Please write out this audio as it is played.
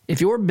If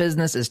your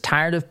business is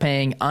tired of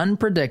paying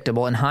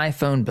unpredictable and high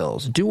phone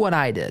bills, do what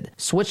I did.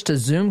 Switch to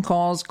Zoom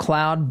Call's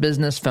cloud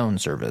business phone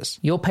service.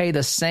 You'll pay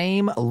the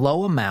same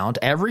low amount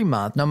every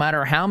month, no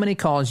matter how many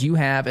calls you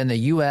have in the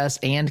U.S.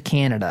 and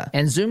Canada.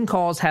 And Zoom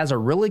Calls has a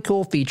really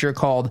cool feature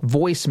called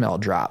voicemail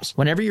drops.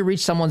 Whenever you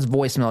reach someone's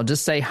voicemail,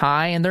 just say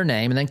hi and their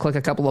name, and then click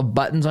a couple of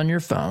buttons on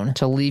your phone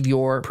to leave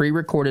your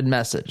pre-recorded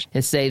message.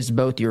 It saves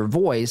both your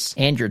voice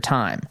and your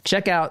time.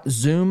 Check out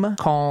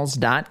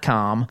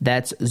zoomcalls.com.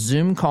 That's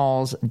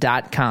zoomcalls.com.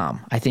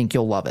 I think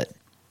you'll love it.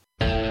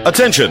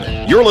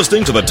 Attention, you're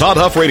listening to the Todd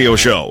Huff Radio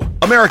Show,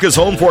 America's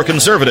home for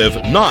conservative,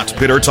 not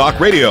bitter talk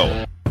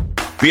radio.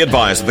 Be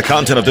advised that the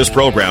content of this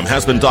program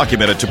has been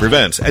documented to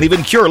prevent and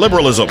even cure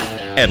liberalism,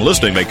 and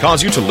listening may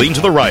cause you to lean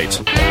to the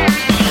right.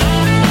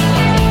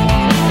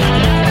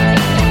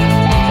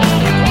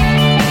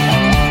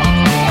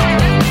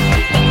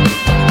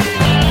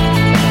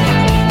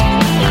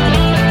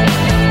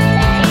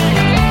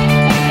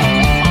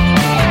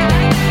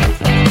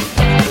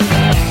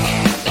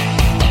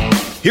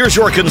 Here's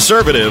your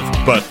conservative,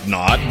 but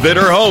not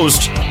bitter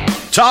host,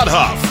 Todd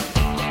Huff.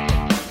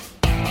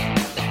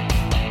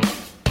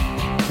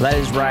 That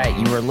is right.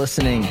 You are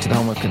listening to the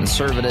home of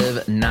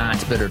conservative,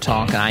 not bitter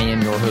talk. I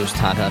am your host,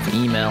 Todd Huff.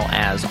 Email,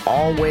 as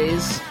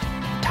always,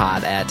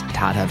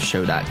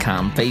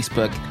 todd@toddhuffshow.com.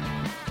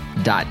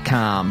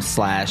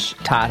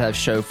 Facebook.com/Todd Huff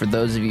Show for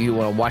those of you who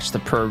want to watch the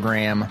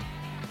program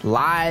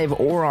live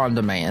or on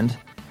demand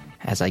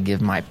as I give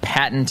my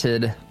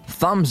patented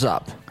thumbs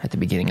up at the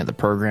beginning of the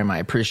program. I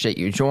appreciate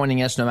you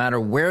joining us no matter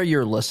where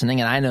you're listening.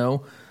 And I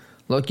know,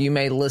 look, you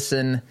may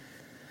listen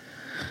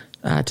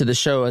to the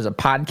show as a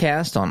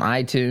podcast on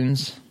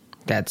iTunes.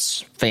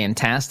 That's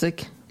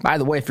fantastic. By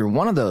the way, if you're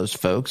one of those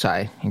folks,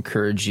 I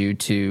encourage you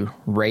to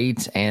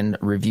rate and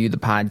review the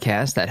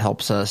podcast. That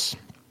helps us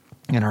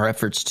in our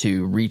efforts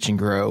to reach and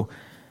grow,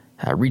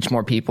 reach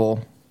more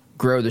people,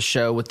 grow the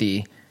show with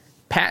the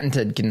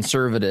patented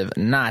conservative,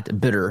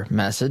 not bitter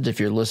message. If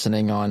you're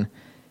listening on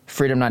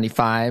Freedom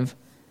 95,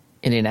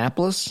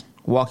 Indianapolis,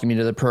 welcome you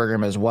to the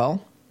program as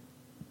well.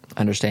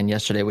 I understand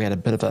yesterday we had a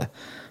bit of a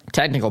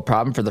technical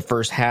problem for the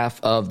first half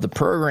of the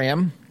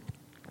program,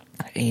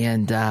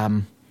 and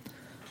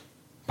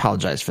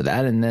apologize for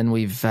that. And then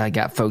we've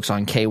got folks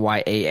on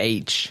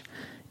KYAH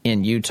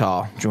in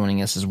Utah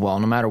joining us as well.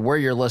 No matter where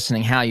you're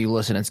listening, how you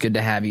listen, it's good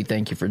to have you.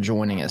 Thank you for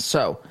joining us.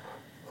 So,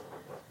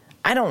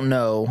 I don't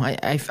know.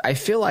 I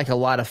feel like a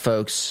lot of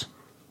folks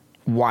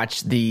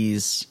watch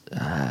these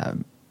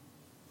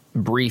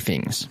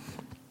briefings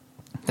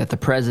that the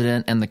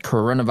president and the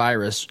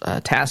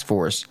coronavirus task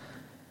force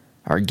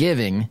are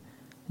giving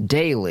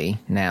daily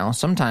now.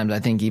 Sometimes I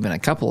think even a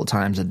couple of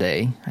times a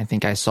day. I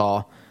think I saw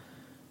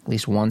at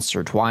least once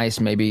or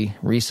twice, maybe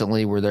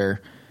recently, where they're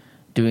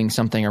doing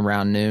something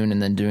around noon and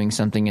then doing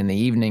something in the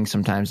evening.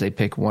 Sometimes they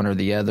pick one or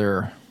the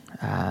other,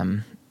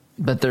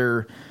 but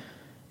they're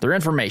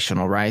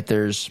informational, right?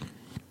 There's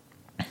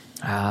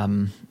a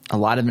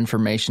lot of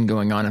information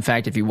going on. In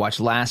fact, if you watch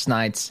last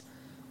night's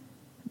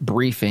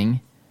briefing,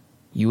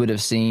 you would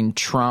have seen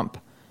Trump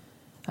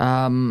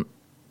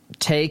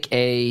take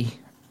a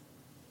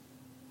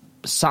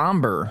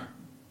somber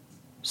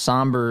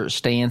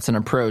stance and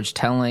approach,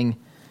 telling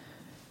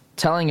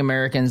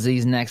Americans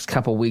these next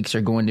couple weeks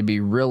are going to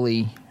be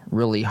really,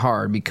 really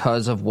hard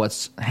because of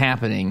what's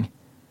happening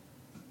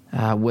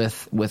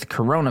with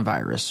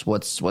coronavirus.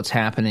 What's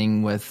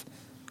happening with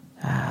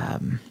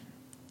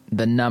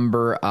the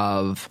number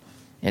of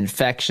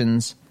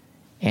infections,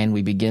 and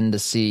we begin to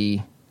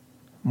see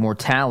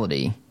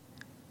mortality.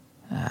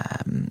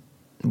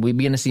 We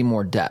begin to see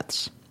more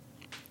deaths.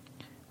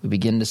 We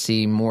begin to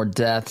see more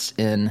deaths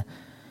in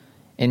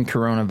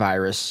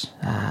coronavirus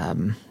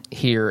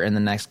here in the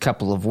next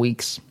couple of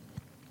weeks.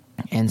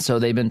 And so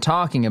they've been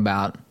talking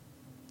about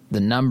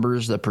the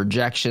numbers, the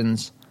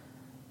projections.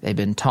 They've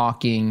been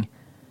talking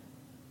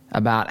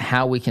about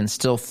how we can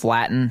still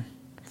flatten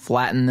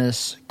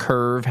this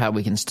curve, how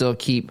we can still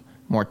keep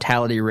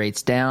mortality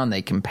rates down.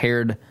 They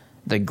compared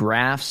the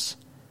graphs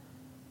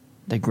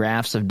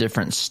of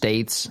different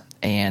states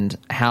and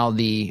how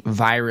the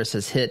virus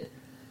has hit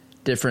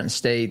different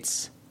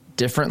states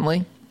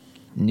differently.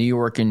 New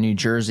York and New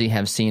Jersey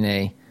have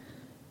seen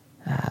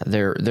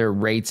their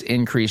rates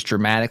increase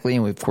dramatically,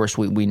 and of course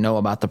we know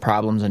about the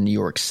problems in New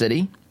York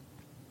City.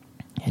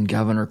 And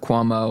Governor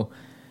Cuomo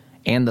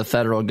and the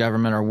federal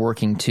government are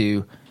working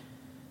to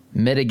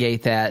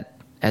mitigate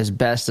that as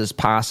best as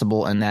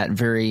possible in that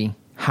very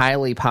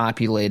highly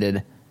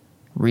populated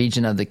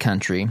region of the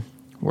country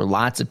where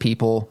lots of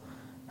people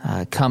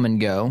come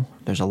and go.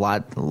 There's a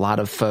lot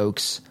of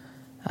folks.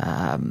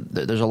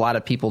 There's a lot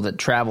of people that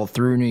travel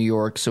through New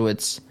York, so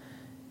it's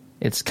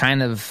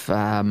kind of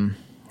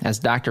as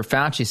Dr.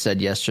 Fauci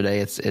said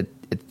yesterday.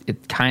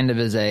 It kind of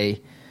is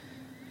a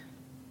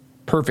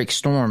perfect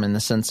storm in the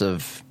sense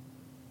of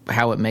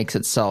how it makes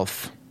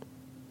itself,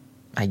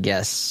 I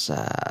guess,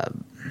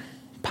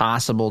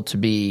 possible to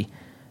be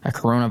a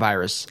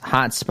coronavirus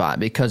hotspot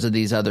because of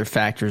these other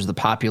factors: the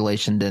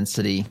population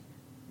density,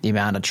 the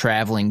amount of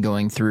traveling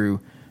going through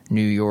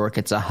New York.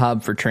 It's a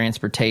hub for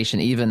transportation,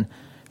 even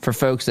for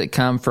folks that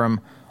come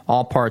from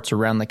all parts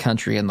around the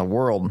country and the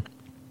world.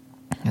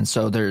 And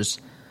so there's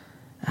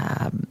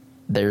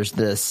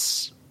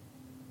this.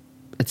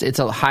 There's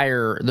a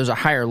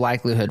higher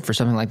likelihood for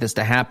something like this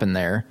to happen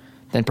there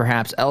than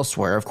perhaps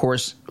elsewhere. Of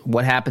course,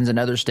 what happens in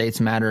other states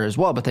matter as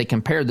well, but they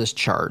compared this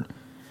chart,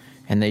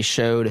 and they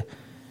showed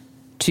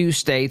 2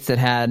 states that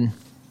had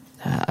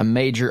a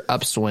major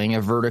upswing,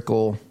 a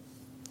vertical,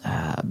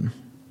 a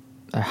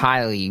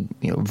highly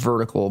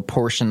vertical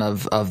portion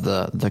of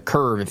the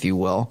curve, if you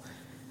will,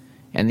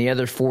 and the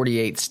other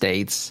 48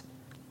 states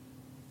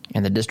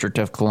and the District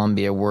of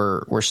Columbia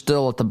were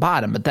still at the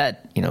bottom. But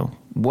that,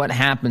 what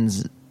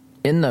happens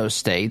in those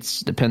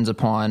states depends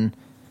upon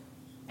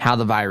how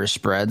the virus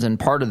spreads, and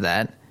part of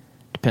that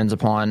depends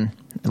upon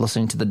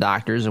listening to the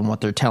doctors and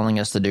what they're telling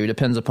us to do,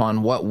 depends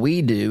upon what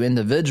we do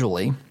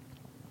individually,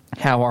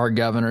 how our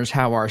governors,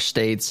 how our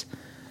states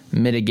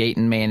mitigate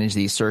and manage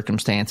these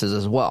circumstances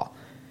as well.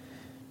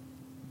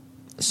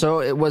 So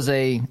it was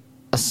a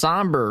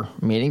somber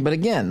meeting, but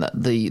again,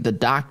 the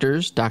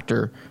doctors,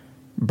 Dr.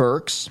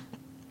 Birx,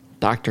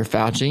 Dr.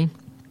 Fauci,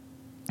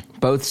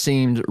 both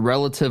seemed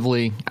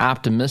relatively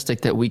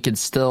optimistic that we could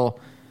still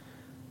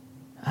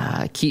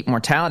keep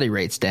mortality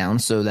rates down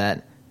so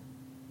that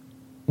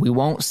we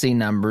won't see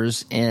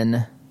numbers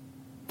in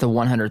the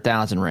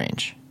 100,000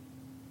 range.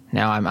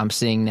 Now I'm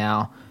seeing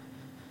now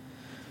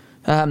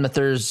that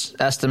there's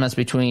estimates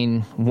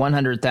between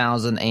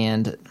 100,000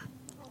 and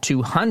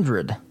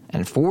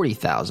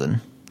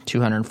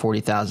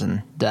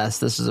 240,000 deaths.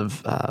 This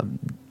is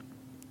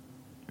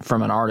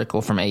from an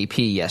article from AP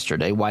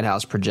yesterday. White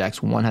House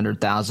projects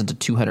 100,000 to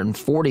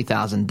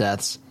 240,000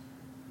 deaths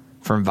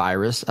from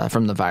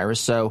the virus.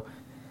 So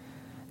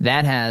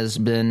that has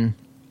been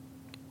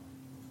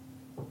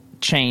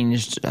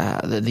changed.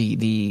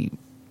 The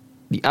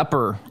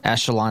upper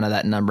echelon of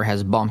that number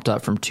has bumped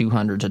up from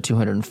 200 to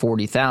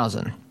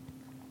 240,000.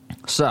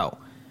 So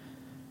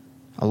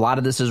a lot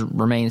of this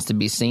remains to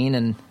be seen,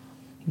 and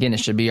again,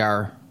 it should be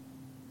our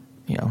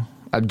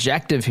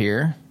objective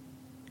here,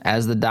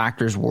 as the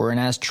doctors were and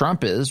as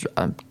Trump is,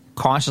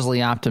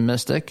 cautiously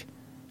optimistic,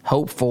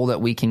 hopeful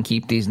that we can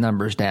keep these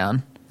numbers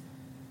down.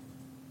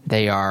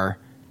 They are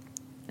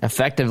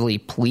effectively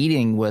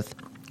pleading with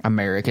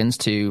Americans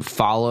to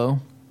follow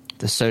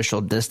the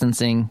social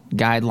distancing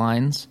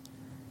guidelines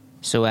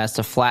so as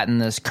to flatten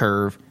this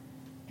curve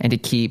and to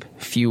keep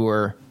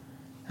fewer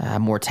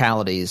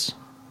mortalities,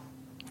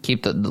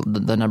 keep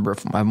the number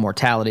of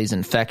mortalities,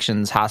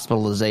 infections,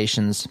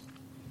 hospitalizations,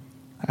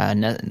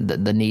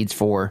 the needs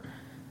for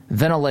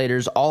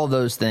ventilators, all of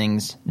those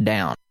things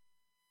down.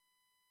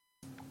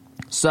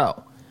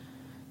 So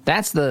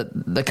that's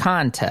the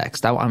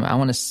context. I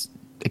want to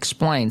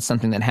explain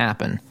something that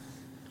happened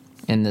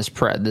in this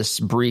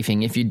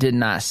briefing. If you did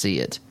not see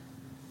it,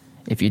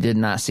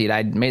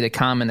 I made a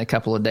comment a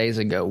couple of days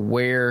ago.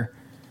 Where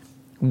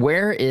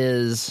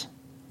is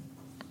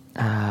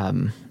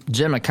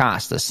Jim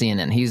Acosta,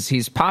 CNN?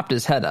 He's popped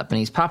his head up, and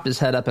he's popped his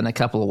head up in a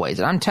couple of ways.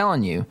 And I'm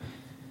telling you,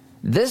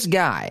 this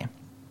guy,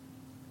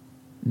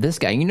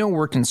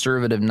 we're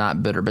conservative,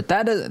 not bitter. But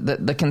that is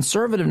the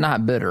conservative,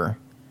 not bitter.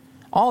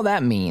 All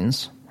that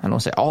means, I don't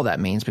say all that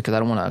means because I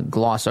don't want to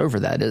gloss over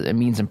that. It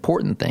means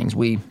important things.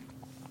 We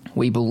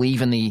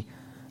believe in the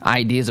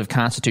ideas of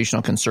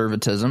constitutional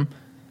conservatism,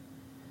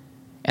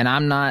 and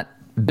I'm not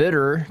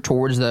bitter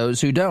towards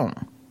those who don't.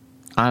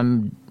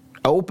 I'm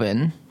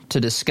open to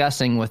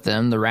discussing with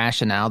them the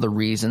rationale, the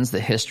reasons,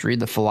 the history,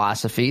 the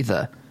philosophy,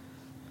 the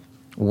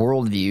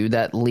worldview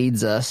that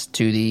leads us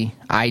to the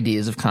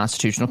ideas of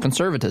constitutional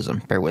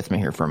conservatism. Bear with me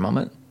here for a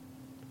moment.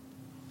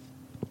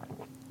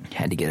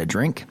 Had to get a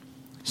drink.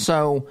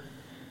 So,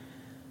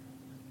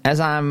 if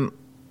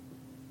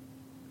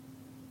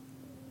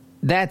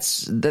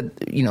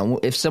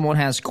someone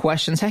has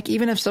questions, heck,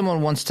 even if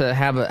someone wants to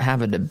have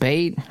a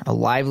debate, a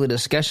lively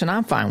discussion,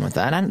 I'm fine with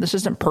that. This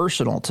isn't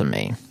personal to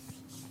me.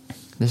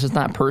 This is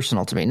not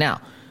personal to me.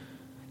 Now,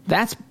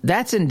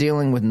 that's in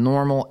dealing with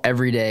normal,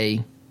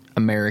 everyday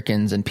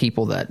Americans and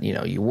people that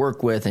you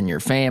work with and your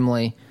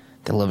family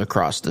that live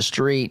across the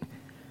street.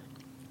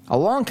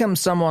 Along comes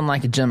someone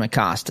like Jim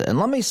Acosta, and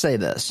let me say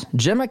this: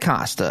 Jim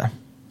Acosta,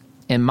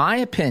 in my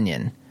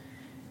opinion,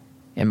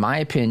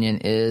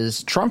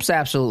 is Trump's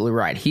absolutely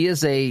right. He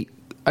is a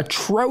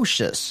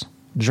atrocious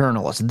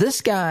journalist.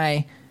 This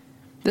guy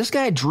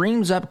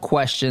dreams up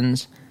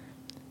questions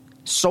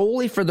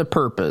solely for the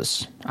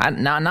purpose.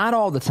 Not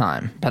all the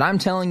time, but I'm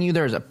telling you,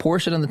 there's a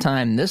portion of the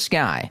time this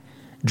guy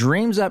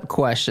dreams up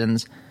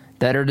questions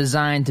that are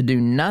designed to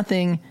do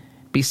nothing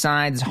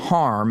besides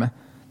harm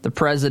the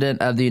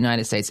President of the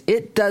United States.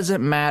 It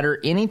doesn't matter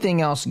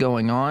anything else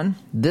going on.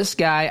 This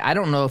guy, I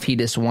don't know if he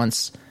just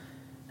wants,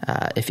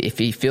 if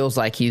he feels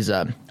like he's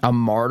a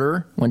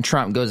martyr when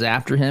Trump goes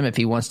after him, if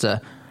he wants to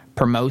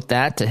promote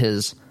that to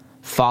his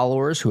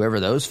followers,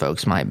 whoever those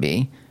folks might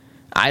be.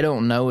 I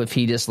don't know if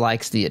he just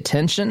likes the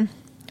attention.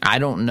 I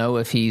don't know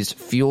if he's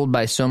fueled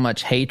by so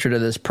much hatred of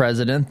this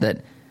president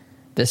that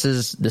this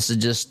is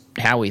just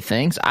how he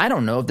thinks. I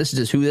don't know if this is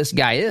just who this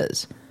guy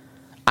is.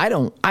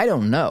 I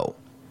don't know.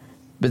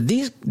 But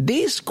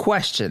these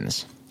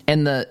questions,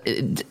 and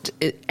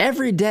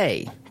every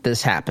day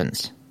this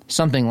happens,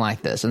 something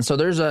like this. And so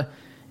there's a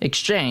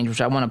exchange,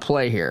 which I want to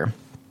play here.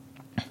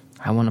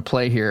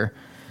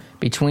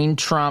 Between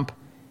Trump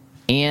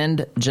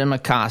and Jim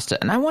Acosta.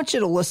 And I want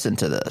you to listen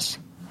to this.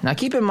 Now,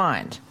 keep in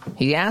mind,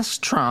 he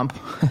asked Trump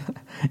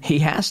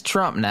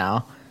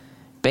now,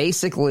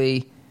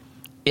 basically,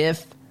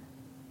 if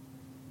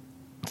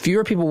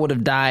fewer people would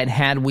have died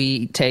had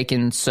we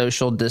taken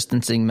social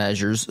distancing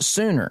measures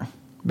sooner,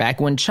 back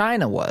when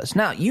China was.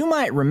 Now, you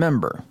might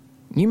remember,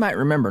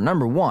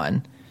 number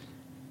one,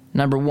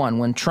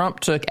 when Trump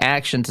took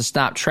action to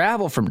stop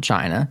travel from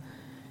China,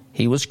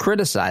 he was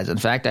criticized. In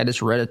fact, I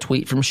just read a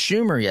tweet from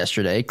Schumer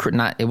yesterday.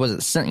 It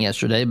wasn't sent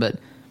yesterday, but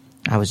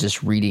I was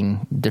just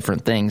reading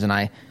different things, and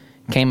I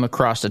came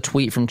across a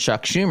tweet from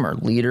Chuck Schumer,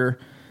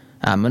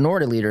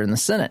 minority leader in the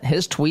Senate.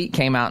 His tweet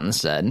came out and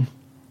said,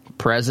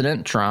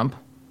 President Trump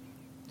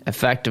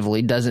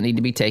effectively doesn't need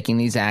to be taking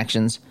these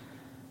actions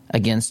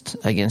against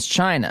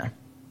China.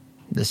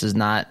 This is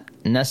not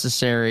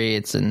necessary.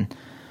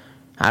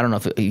 I don't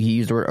know if he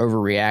used the word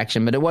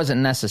overreaction, but it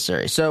wasn't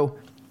necessary. So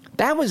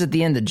that was at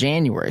the end of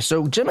January.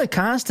 So Jim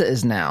Acosta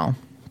is now,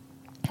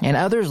 and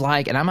others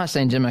and I'm not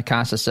saying Jim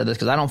Acosta said this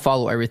because I don't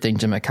follow everything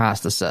Jim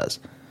Acosta says,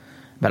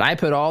 but I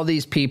put all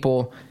these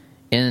people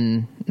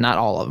in, not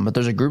all of them, but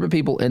there's a group of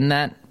people in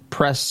that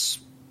press,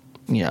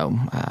 in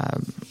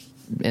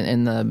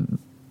the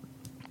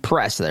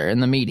press there, in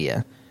the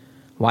media,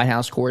 White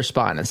House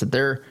correspondents, that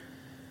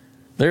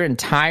their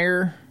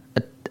entire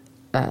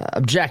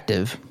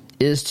objective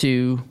is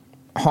to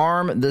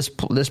harm this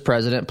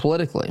president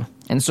politically.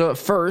 And so at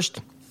first,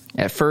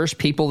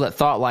 people that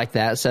thought like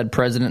that said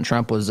President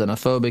Trump was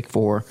xenophobic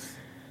for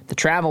the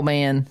travel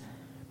ban.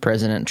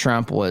 President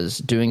Trump was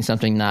doing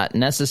something not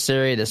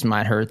necessary. This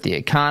might hurt the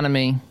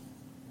economy.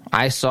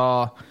 I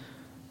saw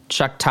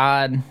Chuck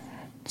Todd.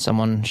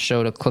 Someone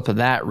showed a clip of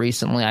that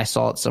recently. I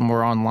saw it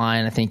somewhere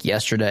online, I think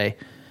yesterday.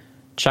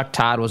 Chuck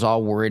Todd was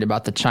all worried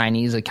about the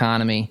Chinese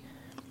economy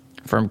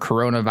from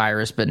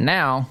coronavirus, but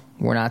now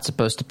we're not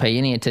supposed to pay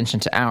any attention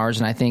to ours,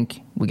 and I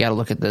think we got to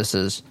look at this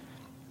as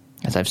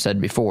I've said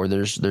before,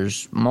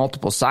 there's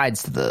multiple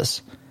sides to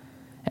this,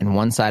 and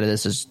one side of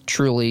this is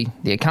truly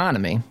the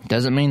economy.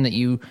 Doesn't mean that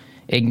you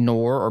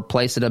ignore or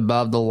place it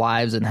above the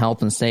lives and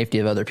health and safety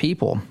of other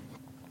people.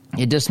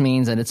 It just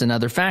means that it's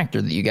another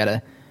factor that you got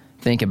to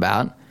think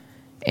about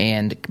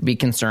and be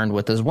concerned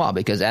with as well,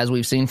 because as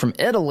we've seen from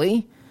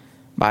Italy,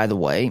 by the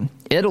way,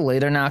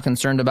 they're now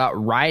concerned about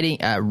rioting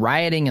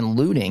and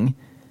looting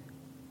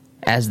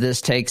as this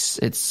takes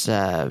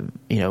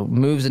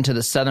moves into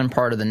the southern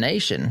part of the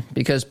nation,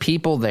 because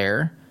people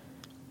there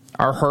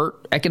are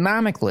hurt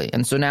economically.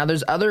 And so now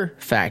there's other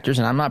factors,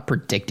 and I'm not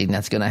predicting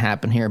that's going to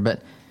happen here,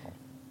 but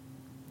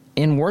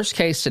in worst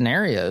case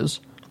scenarios,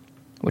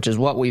 which is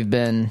what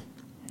a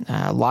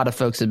lot of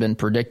folks have been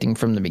predicting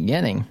from the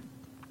beginning,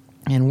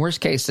 in worst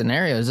case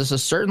scenarios, this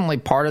is certainly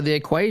part of the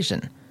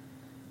equation.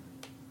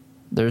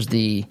 There's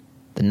the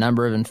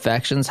number of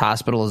infections,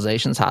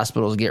 hospitalizations,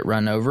 hospitals get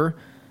run over,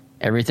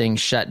 everything's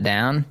shut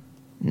down.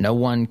 No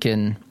one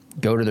can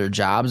go to their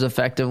jobs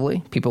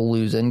effectively. People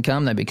lose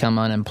income. They become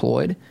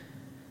unemployed.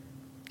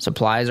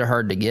 Supplies are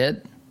hard to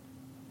get.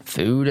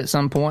 Food at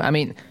some point. I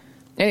mean,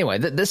 anyway,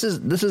 this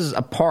is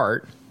a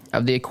part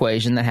of the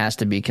equation that has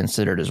to be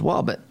considered as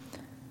well. But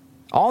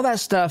all that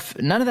stuff,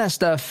 none of that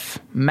stuff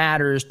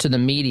matters to the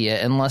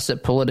media unless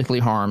it politically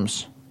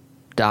harms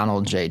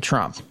Donald J.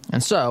 Trump.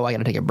 And so I got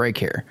to take a break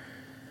here.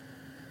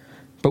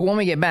 But when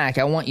we get back,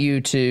 I want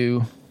you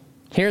to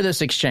hear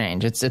this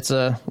exchange. It's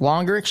a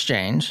longer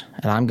exchange,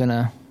 and I'm going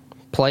to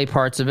play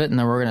parts of it, and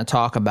then we're going to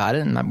talk about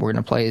it, and we're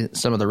going to play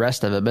some of the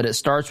rest of it. But it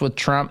starts with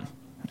Trump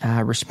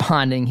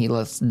responding. He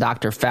lets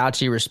Dr.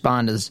 Fauci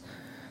respond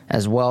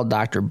as well.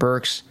 Dr.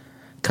 Birx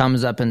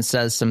comes up and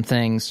says some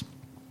things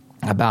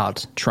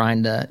about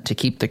trying to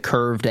keep the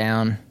curve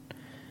down.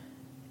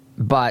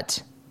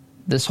 But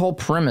this whole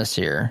premise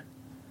here,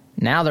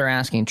 now they're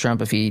asking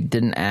Trump if he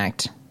didn't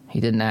act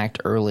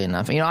early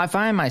enough. I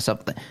find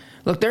myself,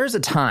 look, there's a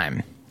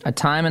time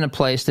and a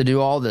place to do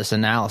all this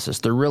analysis.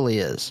 There really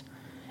is.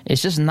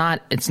 It's just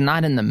not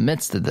in the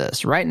midst of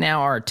this. Right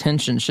now our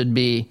attention should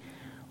be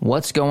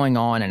what's going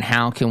on and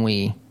how can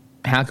we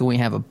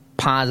have a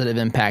positive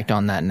impact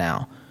on that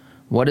now.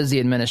 What is the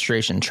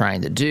administration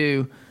trying to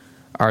do?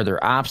 Are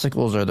there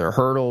obstacles? Are there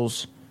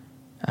hurdles?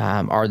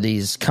 Are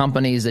these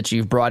companies that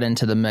you've brought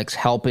into the mix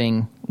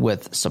helping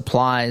with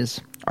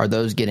supplies? Are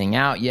those getting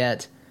out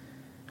yet?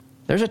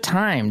 There's a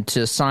time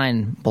to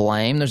assign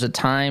blame. There's a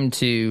time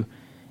to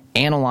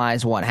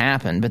analyze what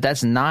happened, but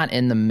that's not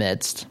in the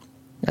midst.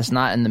 That's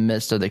not in the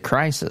midst of the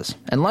crisis,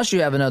 unless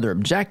you have another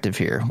objective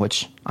here,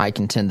 which I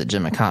contend that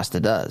Jim Acosta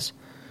does.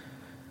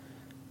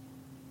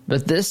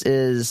 But this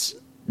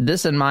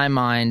in my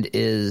mind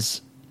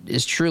is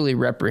truly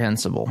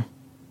reprehensible.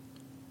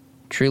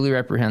 Truly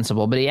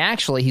reprehensible. But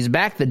he's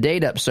backed the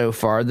date up so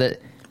far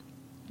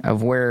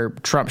of where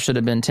Trump should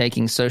have been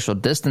taking social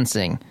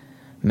distancing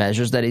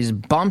measures that he's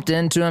bumped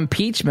into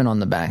impeachment on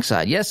the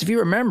backside. Yes, if you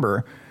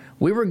remember,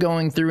 we were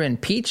going through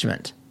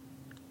impeachment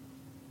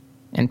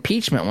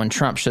when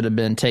Trump should have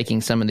been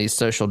taking some of these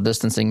social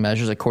distancing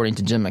measures, according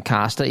to Jim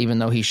Acosta, even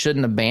though he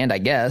shouldn't have banned, I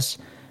guess,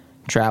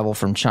 travel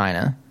from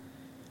China.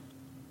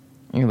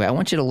 Anyway, I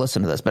want you to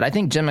listen to this, but I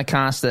think Jim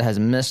Acosta has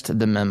missed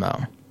the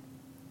memo,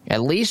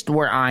 at least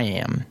where I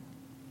am,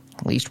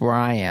 at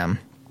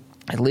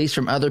least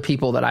from other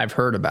people that I've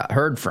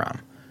heard from.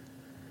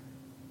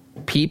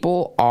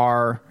 People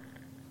are,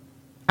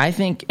 I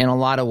think in a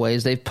lot of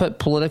ways, they've put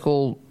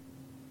political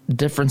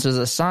differences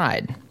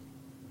aside.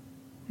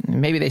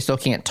 Maybe they still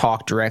can't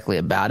talk directly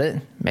about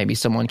it. Maybe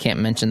someone can't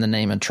mention the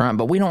name of Trump,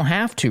 but we don't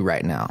have to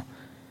right now.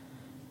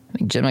 I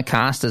think Jim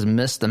Acosta's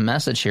missed the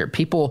message here.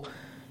 People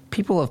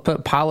have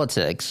put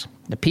politics,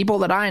 the people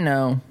that I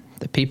know,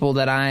 the people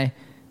that I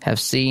have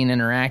seen,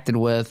 interacted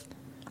with,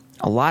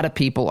 a lot of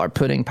people are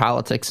putting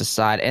politics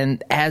aside,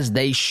 and as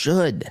they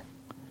should.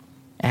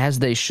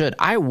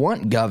 I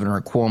want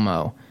Governor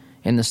Cuomo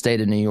in the state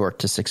of New York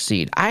to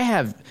succeed.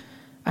 I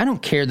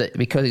don't care that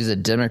because he's a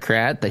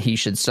Democrat that he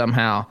should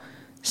somehow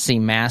see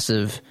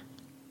massive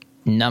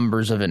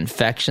numbers of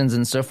infections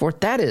and so forth.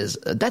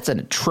 That's an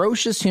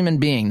atrocious human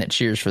being that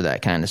cheers for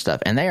that kind of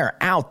stuff. And they are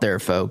out there,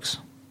 folks.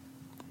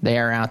 They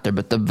are out there.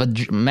 But the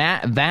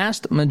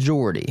vast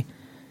majority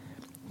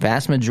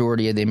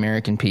of the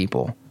American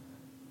people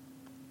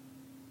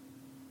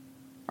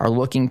are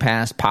looking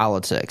past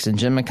politics, and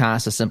Jim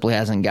Acosta simply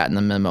hasn't gotten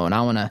the memo. And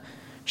I want to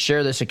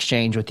share this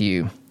exchange with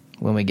you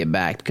when we get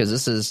back, because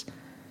this is,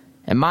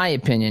 in my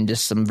opinion,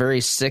 just some very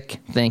sick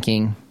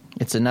thinking.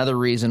 It's another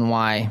reason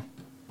why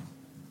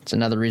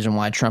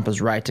Trump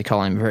is right to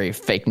call him very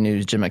fake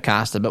news, Jim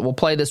Acosta. But we'll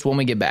play this when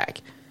we get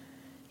back.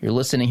 You're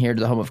listening here to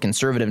the home of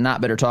conservative,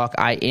 not bitter talk.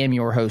 I am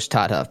your host,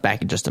 Todd Huff.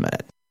 Back in just a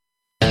minute.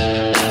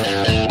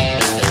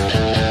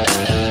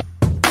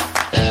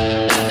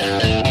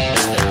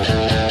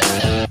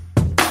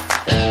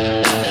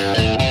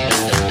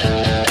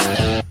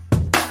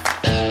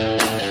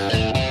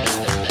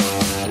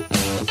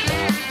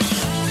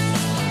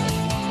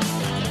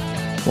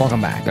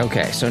 Welcome back.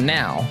 Okay, so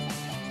now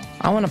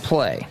I want to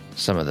play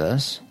some of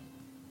this.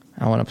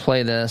 I want to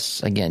play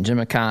this again. Jim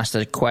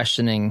Acosta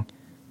questioning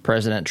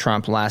President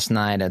Trump last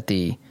night at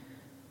the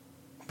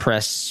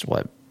press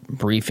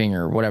briefing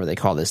or whatever they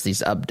call this,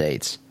 these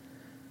updates.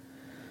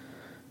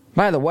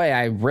 By the way,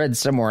 I read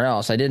somewhere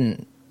else. I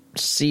didn't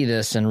see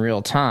this in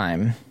real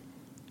time,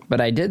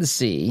 but I did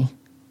see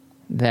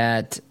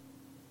that,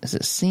 is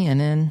it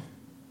CNN?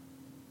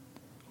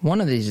 One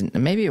of these,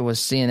 maybe it was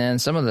CNN,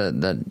 some of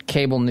the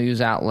cable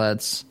news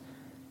outlets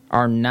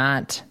are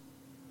not,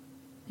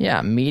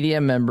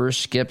 media members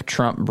skip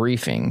Trump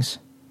briefings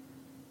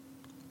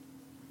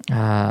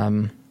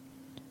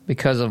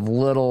because of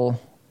little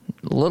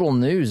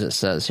news, it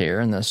says here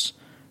in this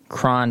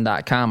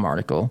Cron.com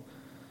article.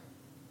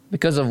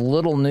 Because of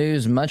little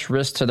news, much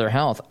risk to their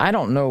health. I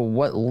don't know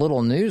what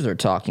little news they're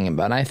talking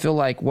about. I feel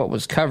like what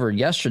was covered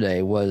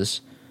yesterday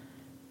was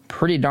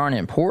pretty darn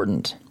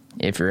important,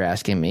 if you're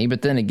asking me.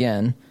 But then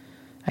again,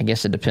 I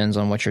guess it depends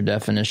on what your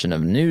definition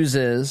of news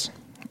is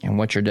and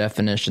what your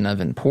definition of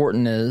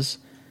important is,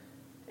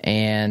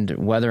 and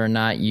whether or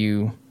not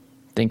you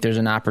think there's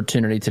an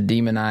opportunity to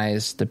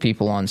demonize the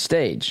people on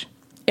stage.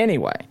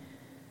 Anyway,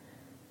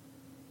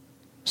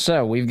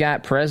 so we've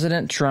got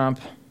President Trump.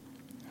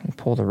 Let me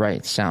pull the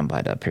right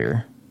soundbite up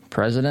here.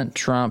 President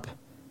Trump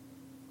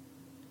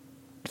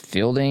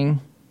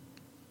fielding.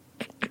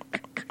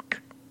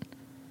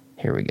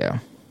 Here we go.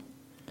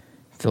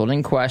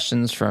 Fielding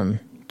questions from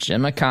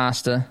Jim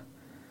Acosta.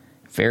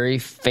 Very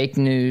fake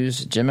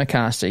news, Jim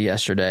Acosta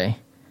yesterday.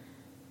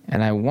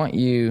 And I want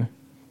you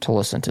to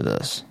listen to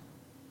this.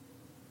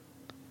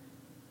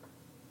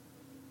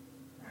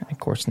 And of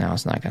course, now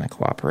it's not going to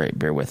cooperate.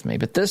 Bear with me.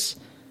 But this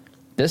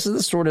is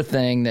the sort of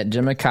thing that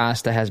Jim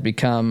Acosta has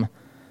become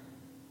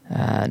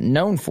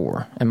known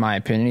for, in my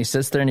opinion. He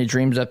sits there and he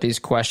dreams up these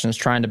questions,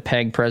 trying to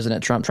peg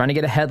President Trump, trying to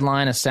get a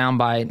headline, a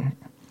soundbite.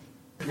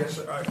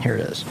 Yes, here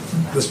it is.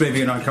 This may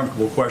be an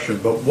uncomfortable question,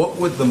 but what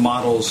would the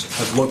models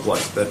have looked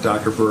like that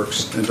Dr.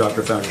 Birx and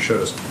Dr. Fauci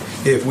showed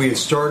us if we had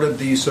started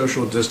these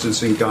social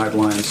distancing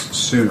guidelines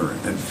sooner,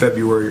 in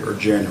February or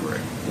January,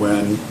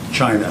 when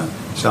China,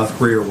 South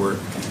Korea were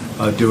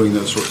doing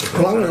those sorts of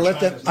things? Well, I'm going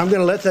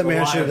to let them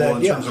answer that.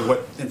 In terms of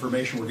what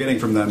information we're getting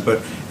from them, but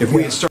if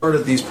we had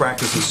started these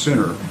practices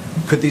sooner,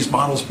 could these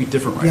models be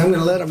different right now? I'm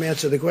going to let them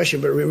answer the question,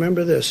 but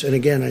remember this, and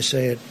again, I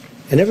say it,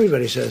 and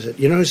everybody says it.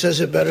 You know who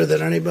says it better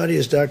than anybody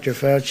is Dr.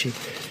 Fauci.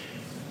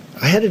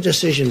 I had a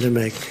decision to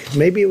make.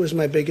 Maybe it was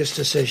my biggest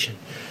decision.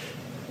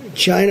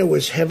 China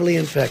was heavily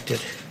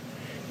infected,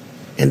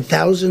 and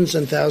thousands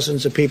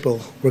of people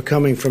were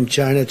coming from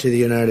China to the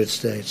United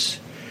States.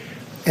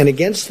 And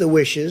against the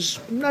wishes,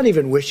 not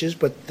even wishes,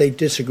 but they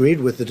disagreed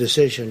with the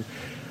decision,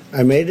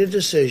 I made a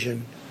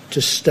decision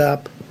to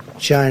stop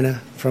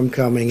China from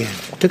coming in.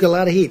 Took a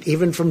lot of heat,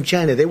 even from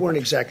China. They weren't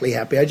exactly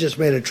happy. I just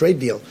made a trade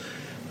deal,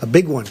 a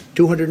big one,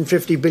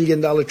 $250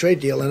 billion trade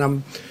deal, and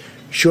I'm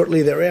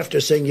shortly thereafter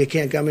saying you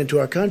can't come into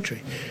our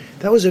country.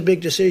 That was a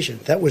big decision.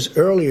 That was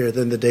earlier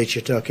than the dates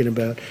you're talking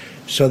about.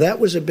 So that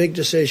was a big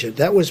decision.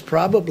 That was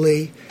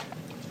probably,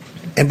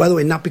 and by the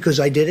way, not because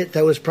I did it,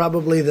 that was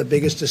probably the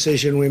biggest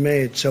decision we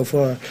made so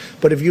far.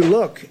 But if you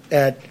look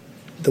at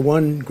the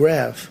one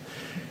graph,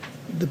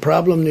 the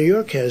problem New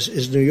York has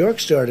is New York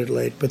started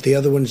late, but the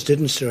other ones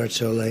didn't start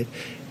so late.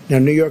 Now,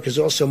 New York is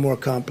also more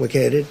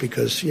complicated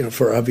because,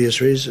 for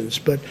obvious reasons,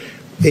 but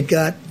it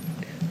got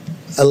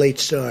a late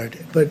start.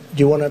 But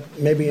do you want to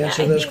maybe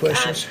answer those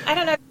questions? I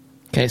don't know.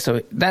 Okay,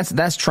 so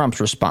that's Trump's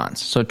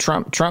response. So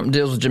Trump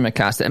deals with Jim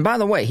Acosta. And by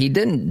the way, he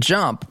didn't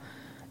jump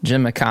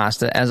Jim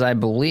Acosta, as I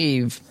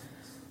believe,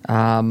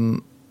 I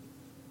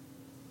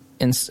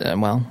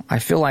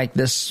feel like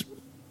this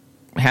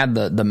had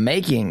the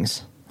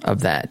makings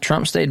of that.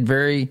 Trump stayed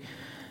very,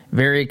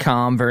 very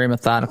calm, very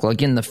methodical.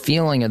 Again, the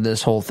feeling of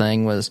this whole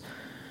thing was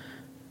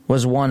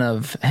one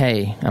of,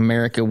 hey,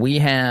 America, we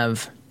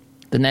have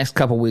the next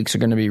couple weeks are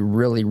going to be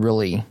really,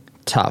 really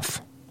tough.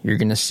 You're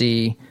going to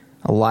see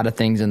a lot of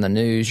things in the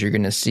news. You're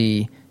going to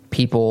see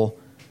people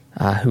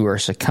who are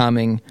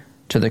succumbing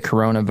to the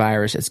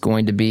coronavirus. It's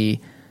going to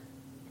be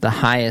the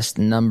highest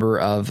number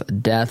of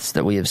deaths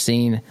that we have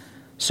seen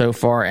so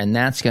far, and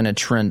that's going to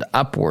trend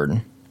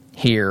upward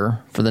here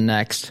for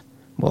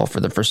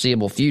the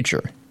foreseeable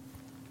future.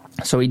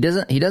 So he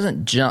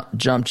doesn't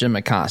jump Jim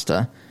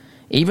Acosta,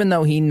 even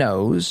though he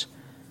knows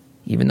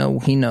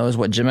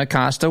what Jim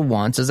Acosta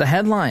wants is a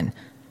headline,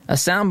 a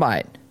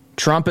soundbite.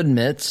 Trump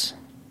admits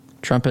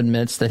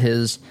that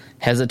his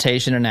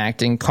hesitation in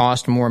acting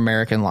cost more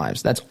American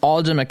lives. That's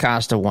all Jim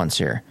Acosta wants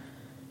here.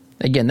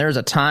 Again, there's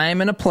a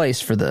time and a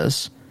place for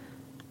this,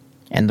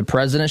 and the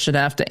president should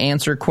have to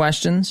answer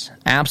questions,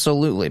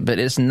 absolutely. But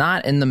it's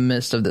not in the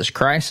midst of this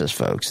crisis,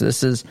 folks.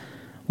 This is,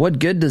 what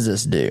good does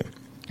this do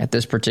at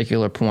this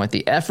particular point?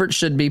 The effort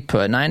should be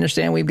put, and I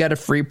understand we've got a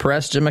free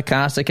press. Jim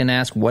Acosta can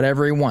ask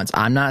whatever he wants.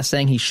 I'm not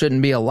saying he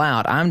shouldn't be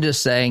allowed. I'm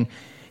just saying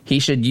he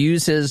should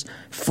use his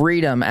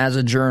freedom as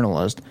a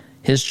journalist,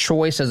 his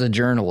choice as a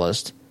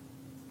journalist,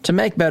 to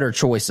make better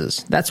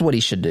choices. That's what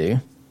he should do.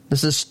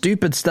 This is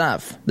stupid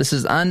stuff. This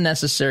is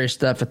unnecessary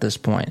stuff at this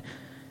point.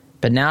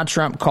 But now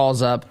Trump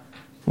calls up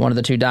one of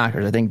the two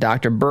doctors. I think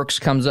Dr.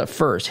 Birx comes up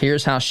first.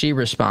 Here's how she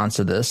responds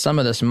to this. Some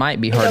of this might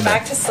be hard to go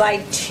back to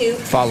slide 2.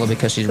 Follow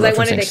because she's referencing slides. I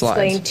wanted to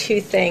explain two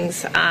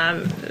things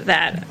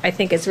that I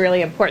think is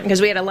really important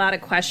because we had a lot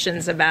of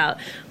questions about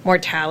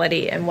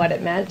mortality and what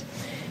it meant.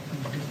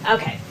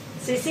 Okay,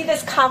 so you see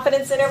this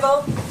confidence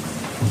interval?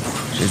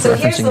 She's so referencing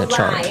here's the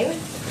chart. line.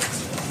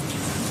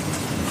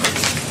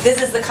 This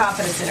is the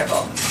confidence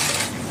interval.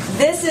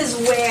 This is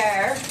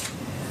where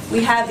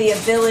we have the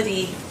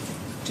ability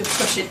to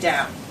push it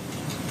down.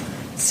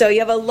 So you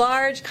have a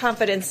large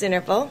confidence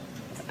interval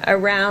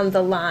around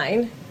the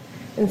line.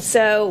 And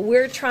so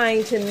we're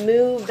trying to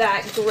move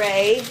that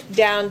gray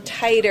down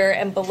tighter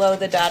and below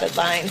the dotted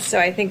line. So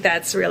I think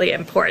that's really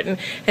important.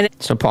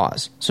 So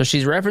pause. So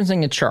she's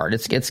referencing a chart.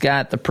 It's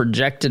got the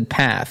projected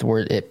path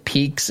where it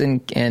peaks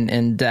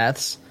in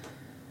deaths,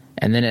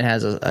 and then it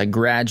has a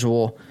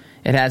gradual,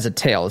 it has a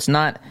tail.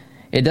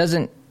 It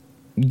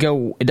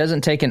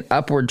doesn't take an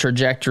upward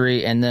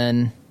trajectory and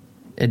then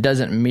it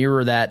doesn't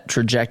mirror that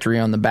trajectory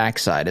on the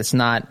backside. It's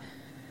not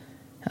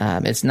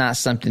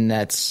something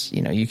that's,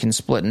 you can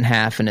split in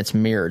half and it's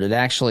mirrored. It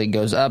actually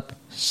goes up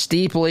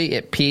steeply,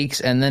 it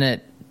peaks, and then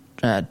it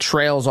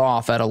trails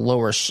off at a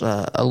lower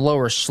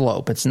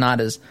slope. It's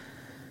not as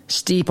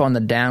steep on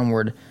the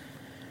downward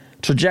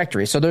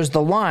trajectory. So there's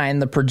the line,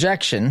 the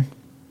projection,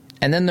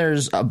 and then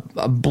there's a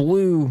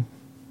blue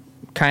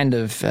kind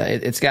of,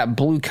 it's got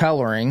blue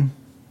coloring,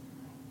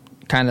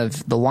 kind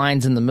of the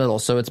lines in the middle.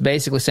 So it's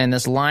basically saying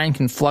this line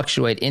can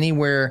fluctuate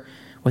anywhere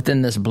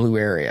within this blue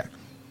area.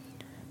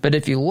 But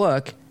if you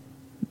look,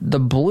 the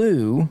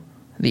blue,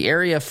 the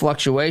area of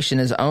fluctuation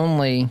is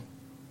only,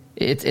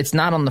 it's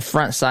not on the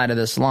front side of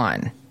this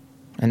line.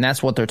 And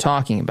that's what they're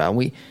talking about.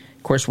 We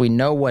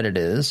know what it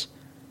is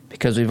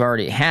because we've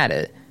already had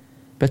it.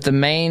 But the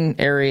main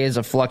areas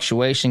of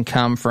fluctuation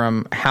come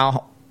from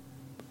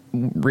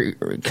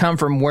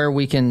where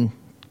we can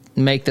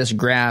make this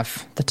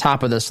graph, the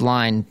top of this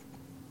line,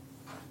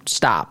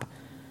 stop.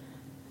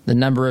 The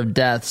number of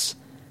deaths.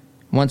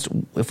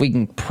 If we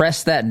can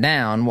press that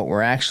down, what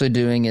we're actually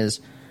doing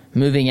is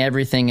moving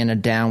everything in a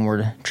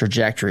downward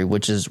trajectory,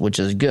 which is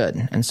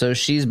good. And so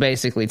she's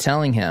basically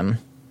telling him,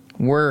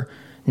 we're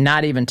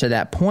not even to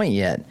that point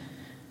yet,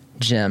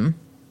 Jim.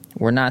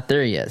 We're not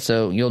there yet.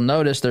 So you'll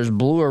notice there's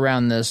blue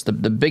around this. The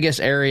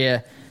biggest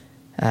area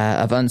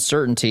of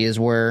uncertainty is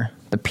where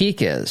the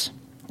peak is.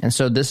 And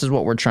so this is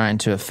what we're trying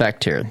to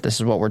affect here. This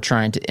is what we're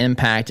trying to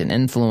impact and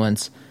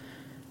influence.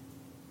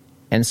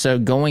 And so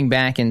going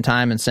back in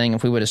time and saying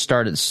if we would have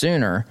started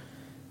sooner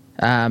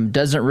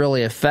doesn't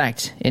really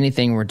affect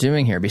anything we're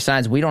doing here.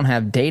 Besides, we don't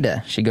have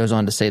data. She goes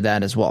on to say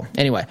that as well.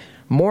 Anyway,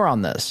 more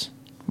on this.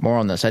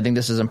 I think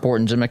this is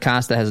important. Jim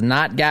Acosta has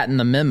not gotten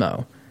the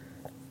memo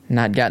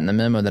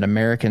that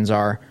Americans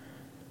are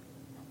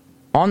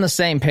on the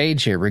same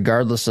page here,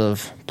 regardless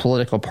of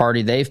political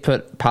party. They've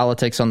put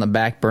politics on the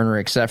back burner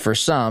except for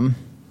some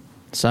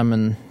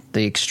in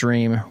the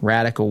extreme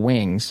radical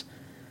wings.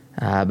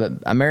 But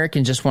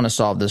Americans just want to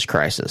solve this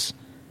crisis.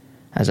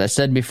 As I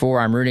said before,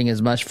 I'm rooting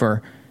as much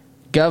for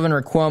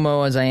Governor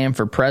Cuomo as I am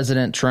for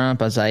President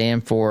Trump, as I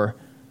am for,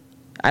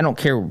 I don't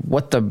care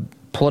what the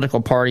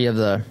political party of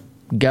the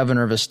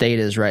governor of a state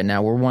is right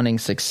now. We're wanting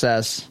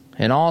success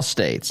in all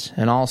states,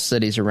 in all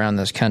cities around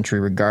this country,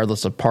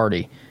 regardless of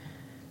party.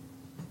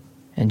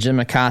 And Jim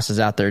Acosta's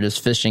out there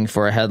just fishing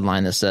for a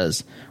headline that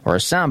says, or a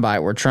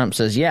soundbite where Trump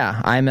says,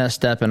 yeah, I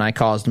messed up and I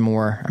caused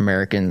more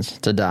Americans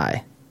to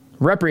die.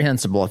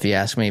 Reprehensible, if you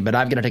ask me, but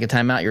I've got to take a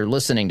time out. You're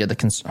listening to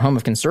the home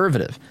of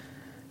conservative,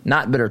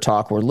 not bitter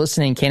talk, where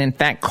listening can, in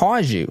fact,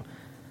 cause you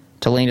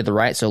to lean to the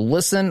right. So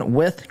listen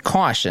with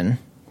caution.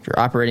 If you're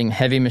operating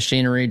heavy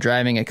machinery,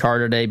 driving a car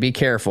today, be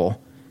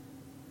careful.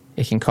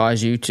 It can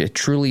cause you to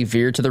truly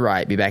veer to the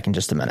right. Be back in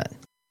just a minute.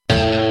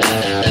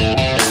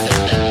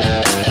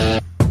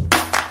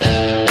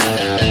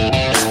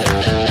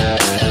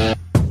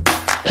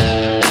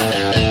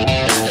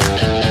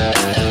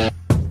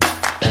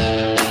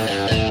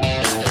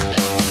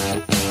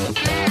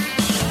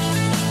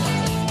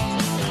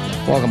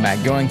 Welcome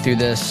back. Going through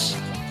this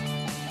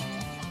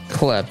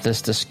clip,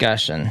 this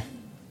discussion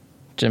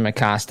Jim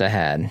Acosta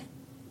had,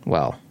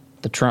 well,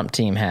 the Trump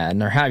team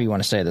had, or however you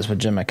want to say this with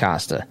Jim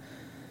Acosta.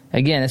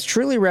 Again, it's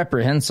truly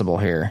reprehensible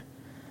here,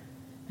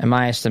 in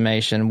my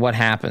estimation, what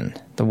happened.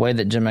 The way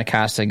that Jim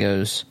Acosta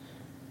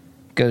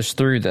goes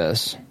through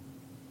this,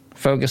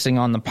 focusing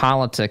on the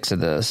politics of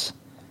this,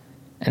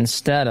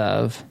 instead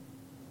of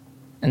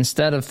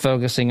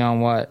focusing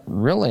on what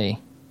really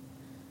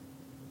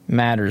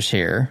matters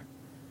here,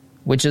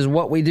 which is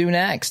what we do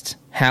next,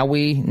 how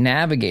we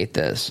navigate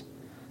this.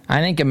 I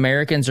think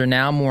Americans are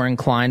now more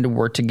inclined to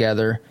work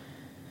together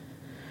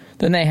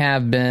than they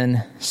have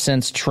been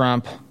since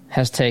Trump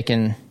has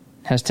taken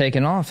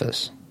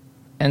office.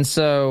 And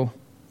so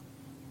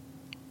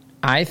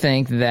I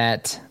think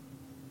that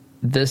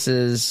this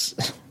is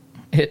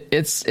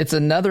it's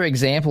another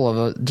example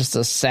of just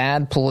a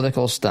sad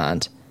political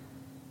stunt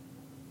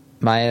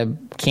by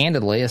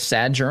candidly a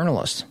sad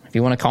journalist, if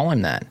you want to call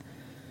him that.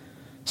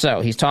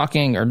 So he's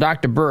talking, or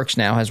Dr. Birx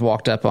now has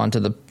walked up onto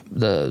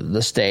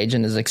the stage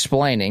and is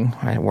explaining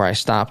where I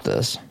stopped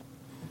this.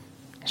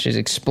 She's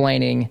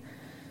explaining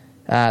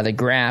the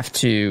graph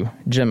to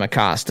Jim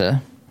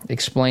Acosta,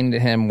 explaining to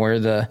him where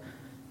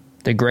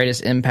the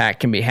greatest impact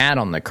can be had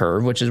on the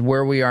curve, which is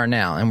where we are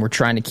now, and we're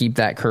trying to keep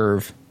that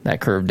curve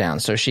down.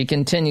 So she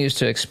continues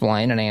to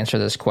explain and answer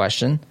this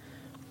question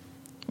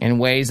in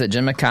ways that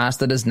Jim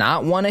Acosta does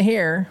not want to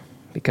hear,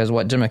 because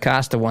what Jim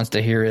Acosta wants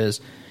to hear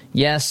is,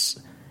 yes,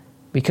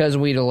 because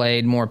we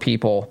delayed, more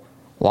people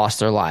lost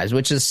their lives,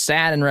 which is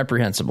sad and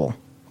reprehensible.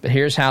 But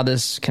here's how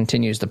this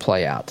continues to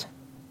play out.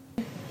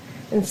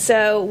 And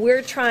so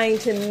we're trying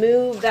to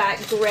move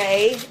that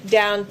gray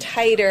down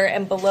tighter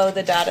and below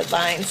the dotted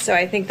line. So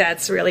I think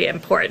that's really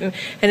important.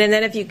 And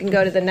then if you can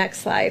go to the next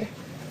slide.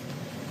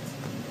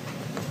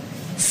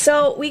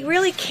 So we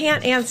really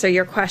can't answer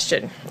your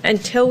question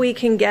until we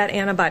can get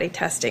antibody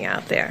testing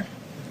out there.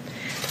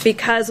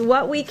 Because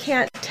what we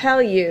can't tell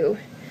you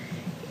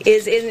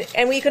is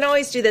and we can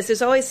always do this,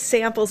 there's always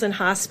samples in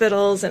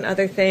hospitals and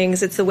other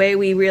things. It's the way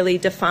we really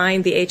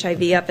defined the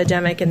HIV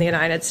epidemic in the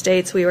United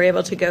States. We were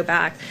able to go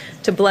back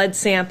to blood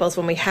samples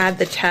when we had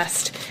the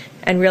test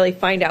and really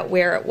find out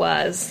where it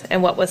was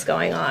and what was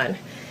going on.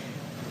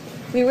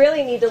 We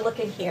really need to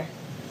look in here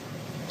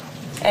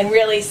and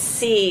really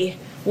see,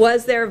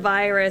 was there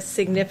virus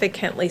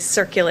significantly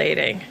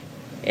circulating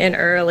in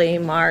early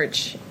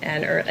March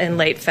and in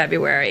late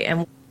February?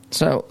 And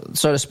So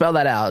to spell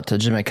that out to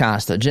Jim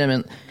Acosta,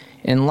 Jim,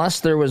 unless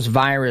there was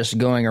virus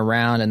going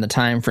around in the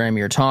time frame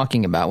you're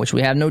talking about, which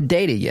we have no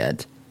data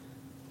yet,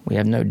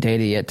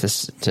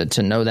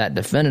 to know that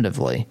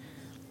definitively.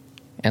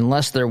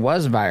 Unless there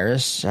was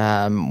virus,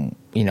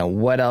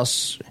 what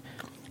else?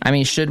 I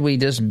mean, should we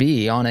just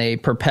be on a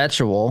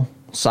perpetual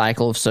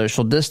cycle of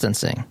social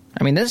distancing?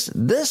 I mean,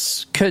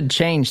 this could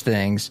change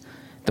things,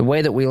 the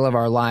way that we live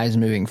our lives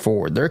moving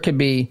forward. There could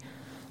be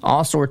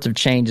all sorts of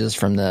changes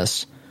from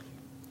this.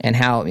 And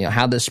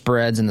how this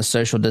spreads and the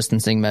social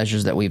distancing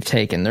measures that we've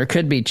taken. There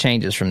could be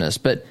changes from this.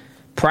 But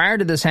prior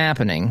to this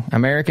happening,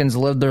 Americans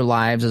lived their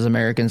lives as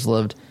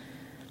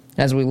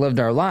we lived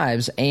our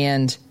lives.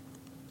 And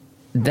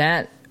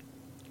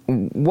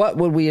what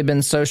would we have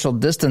been social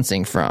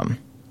distancing from?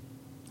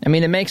 I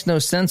mean, it makes no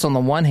sense on the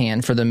one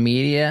hand for the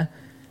media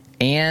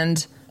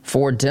and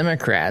for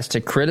Democrats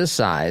to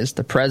criticize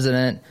the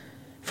president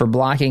for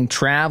blocking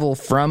travel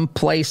from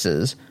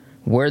places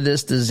where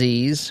this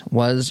disease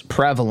was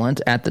prevalent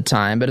at the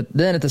time, but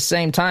then at the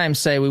same time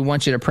say we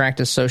want you to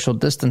practice social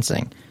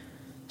distancing.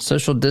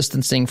 Social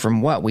distancing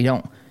from what? We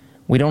don't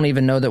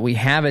even know that we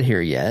have it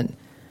here yet.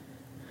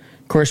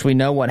 Of course, we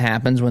know what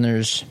happens when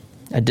there's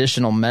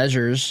additional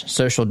measures,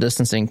 social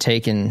distancing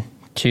taken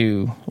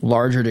to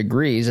larger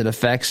degrees. It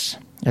affects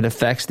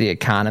the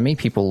economy.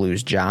 People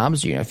lose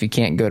jobs. If you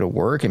can't go to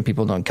work and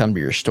people don't come to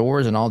your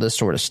stores and all this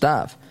sort of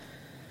stuff.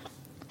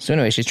 So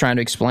anyway, she's trying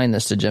to explain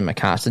this to Jim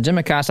Acosta. Jim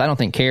Acosta, I don't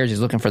think cares. He's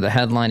looking for the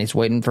headline. He's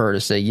waiting for her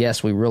to say,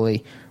 yes, we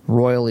really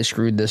royally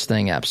screwed this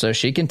thing up. So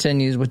she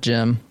continues with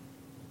Jim.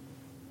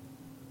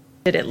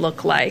 Did it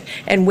look like,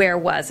 and where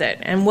was it,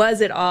 and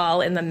was it all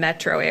in the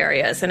metro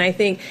areas? And I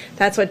think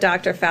that's what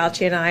Dr.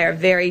 Fauci and I are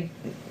very,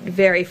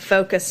 very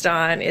focused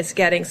on, is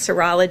getting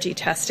serology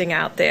testing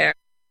out there.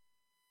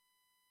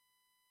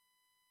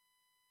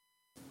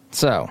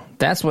 So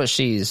that's what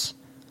she's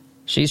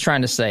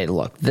trying to say.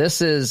 Look,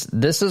 this is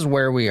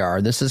where we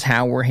are. This is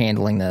how we're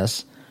handling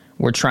this.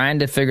 We're trying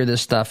to figure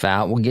this stuff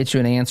out. We'll get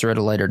you an answer at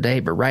a later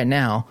date, but right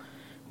now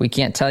we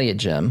can't tell you,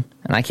 Jim,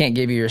 and I can't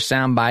give you your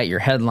soundbite, your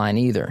headline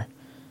either.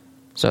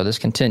 So this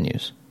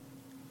continues.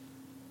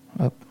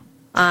 Oh.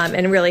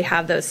 And really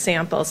have those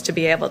samples to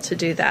be able to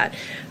do that.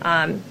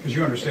 Because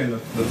you understand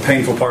the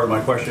painful part of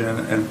my question,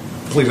 and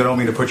please, I don't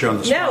mean to put you on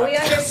the spot. No, we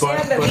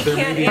understand, but we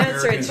can't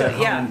answer it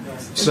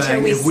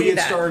saying if we had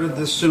started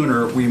this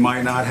sooner, we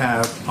might not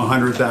have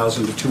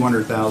 100,000 to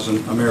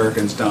 200,000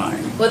 Americans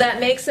dying. Well,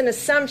 that makes an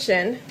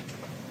assumption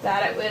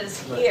that it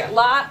was here.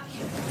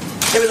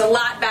 There was a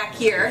lot back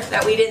here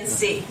that we didn't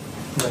see.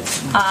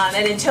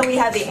 And until we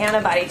had the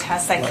antibody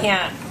test, I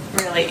can't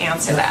really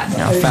answer that.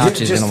 Now,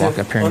 Fauci's going to walk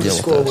up here and deal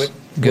with this.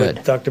 Good.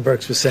 What Dr.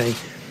 Birx was saying,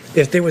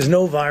 if there was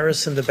no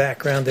virus in the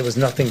background, there was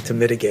nothing to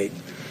mitigate.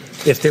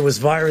 If there was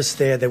virus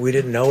there that we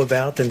didn't know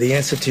about, then the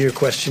answer to your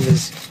question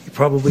is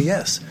probably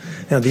yes.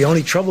 Now, the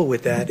only trouble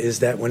with that is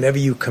that whenever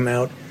you come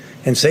out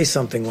and say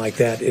something like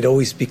that, it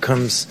always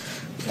becomes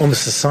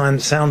almost a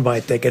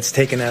soundbite that gets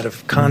taken out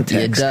of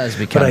context. It does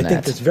become that. But I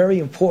think it's very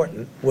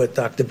important what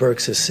Dr.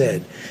 Birx has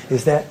said,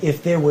 is that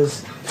if there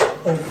was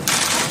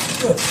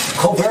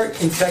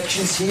covert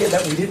infections here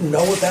that we didn't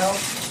know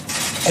about,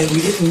 and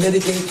we didn't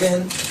mitigate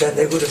then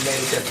they would have made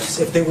a difference.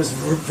 If there was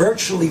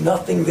virtually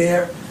nothing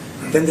there,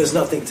 then there's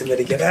nothing to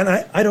mitigate. And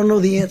I don't know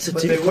the answer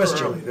to your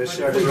question.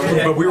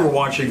 But we were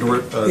watching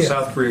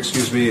South Korea,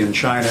 and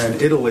China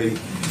and Italy,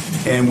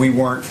 and we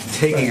weren't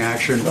taking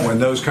action when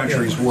those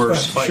countries were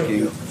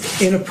spiking.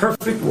 Sure. In a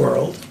perfect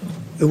world,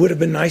 it would have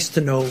been nice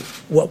to know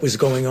what was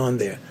going on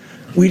there.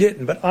 We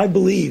didn't, but I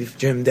believe,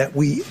 Jim, that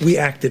we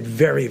acted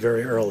very,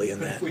 very early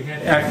in that.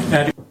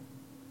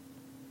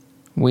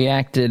 We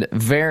acted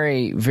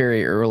very,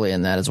 very early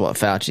in that, is what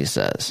Fauci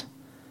says.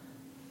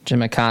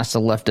 Jim Acosta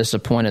left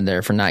disappointed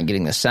there for not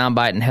getting the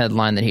soundbite and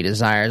headline that he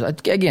desires.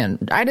 Again,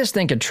 I just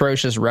think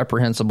atrocious,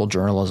 reprehensible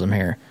journalism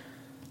here.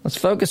 Let's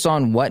focus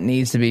on what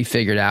needs to be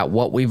figured out,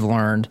 what we've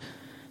learned,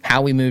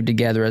 how we move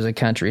together as a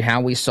country,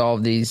 how we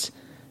solve this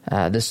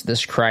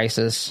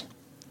crisis,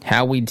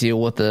 how we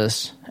deal with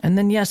this. And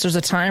then, yes, there's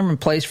a time and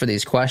place for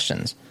these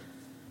questions,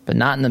 but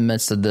not in the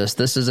midst of this.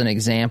 This is an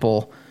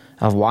example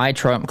of why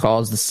Trump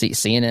calls the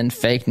CNN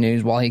fake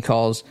news, why he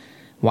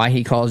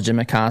calls Jim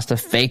Acosta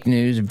fake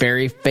news,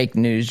 very fake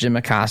news Jim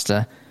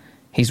Acosta.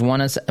 He's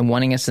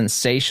wanting a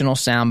sensational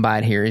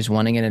soundbite here. He's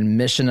wanting an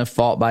admission of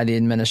fault by the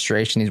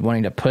administration. He's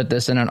wanting to put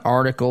this in an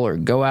article or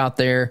go out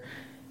there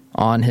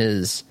on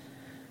his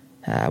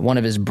one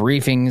of his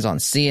briefings on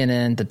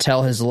CNN to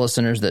tell his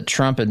listeners that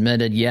Trump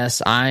admitted,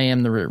 yes, I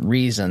am the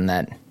reason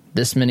that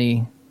this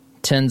many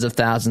tens of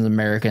thousands of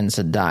Americans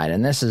had died.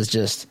 And this is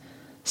just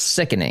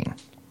sickening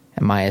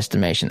in my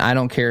estimation. I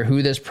don't care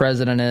who this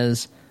president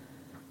is.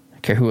 I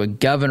don't care who a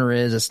governor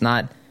is.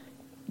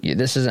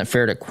 This isn't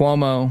fair to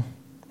Cuomo.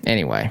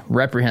 Anyway,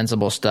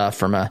 reprehensible stuff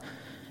from a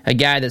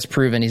guy that's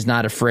proven he's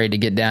not afraid to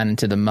get down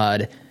into the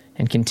mud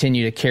and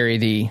continue to carry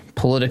the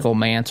political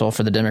mantle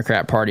for the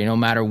Democrat Party, no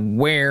matter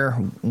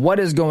what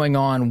is going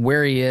on,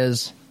 where he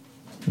is.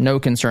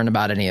 No concern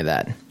about any of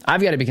that.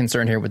 I've got to be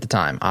concerned here with the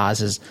time. Oz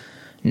has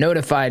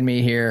notified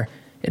me here.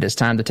 It is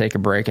time to take a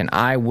break, and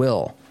I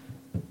will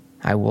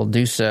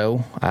do so.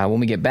 When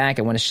we get back,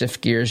 I want to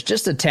shift gears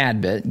just a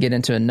tad bit, get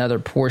into another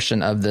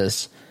portion of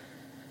this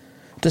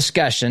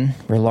discussion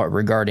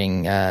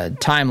regarding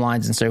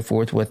timelines and so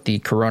forth with the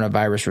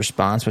coronavirus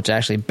response, which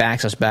actually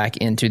backs us back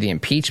into the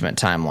impeachment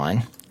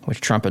timeline, which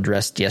Trump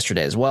addressed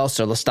yesterday as well.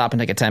 So let's stop and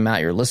take a time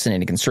out. You're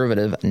listening to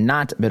Conservative,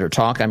 Not Bitter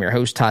Talk. I'm your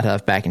host, Todd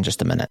Huff, back in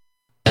just a minute.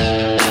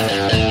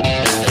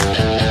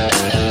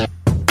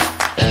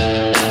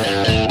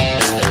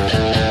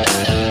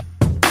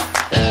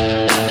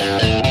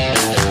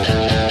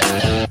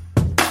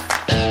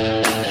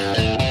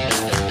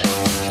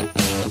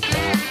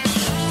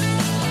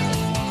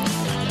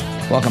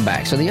 Welcome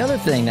back. So the other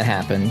thing that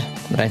happened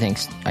that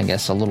I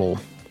guess, a little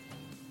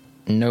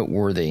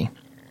noteworthy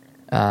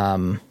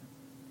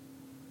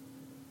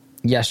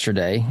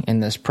yesterday in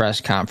this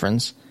press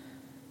conference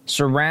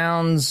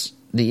surrounds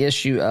the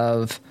issue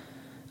of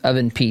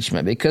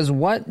impeachment. Because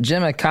what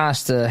Jim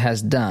Acosta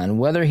has done,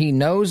 whether he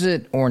knows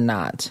it or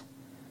not,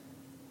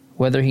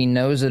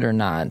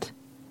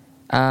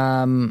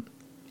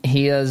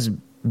 he has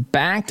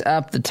backed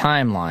up the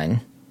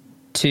timeline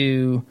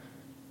to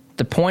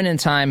the point in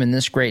time in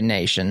this great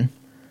nation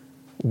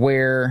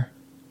where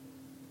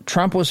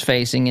Trump was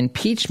facing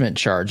impeachment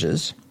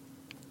charges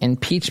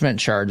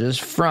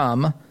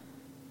from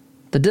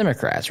the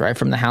Democrats, right?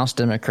 From the House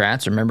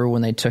Democrats. Remember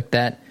when they took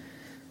that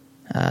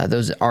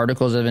those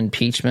articles of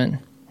impeachment,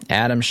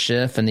 Adam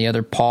Schiff and the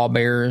other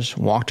pallbearers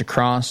walked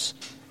across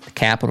the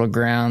Capitol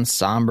grounds,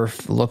 somber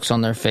looks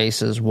on their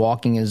faces,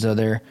 walking as though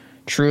they're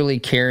truly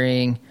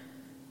carrying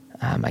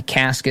a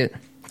casket.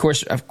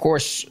 Of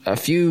course, a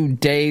few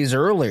days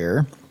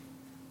earlier,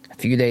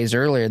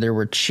 there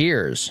were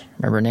cheers.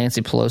 Remember,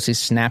 Nancy Pelosi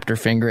snapped her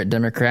finger at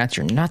Democrats.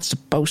 You're not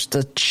supposed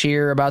to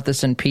cheer about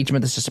this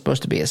impeachment. This is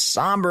supposed to be a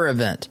somber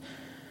event.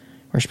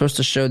 We're supposed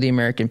to show the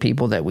American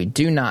people that we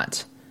do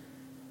not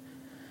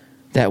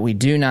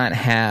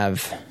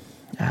have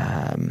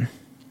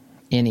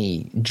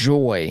any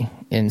joy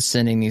in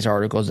sending these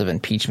articles of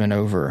impeachment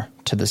over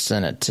to the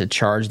Senate to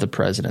charge the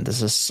president.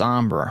 This is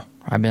somber.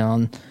 I've been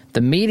on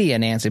the media,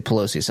 Nancy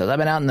Pelosi says. I've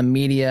been out in the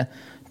media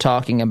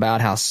talking about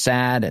how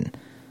sad and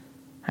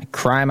I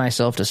cry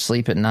myself to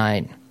sleep at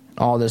night,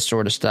 all this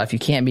sort of stuff. You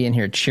can't be in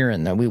here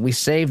cheering, though. We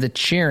save the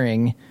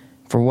cheering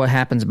for what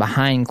happens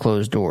behind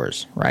closed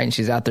doors, right? And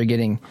she's out there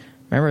getting,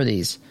 remember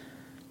these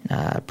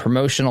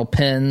promotional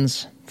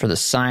pins for the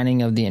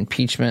signing of the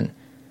impeachment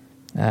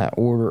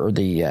order or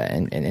the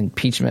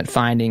impeachment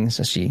findings.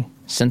 As she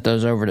sent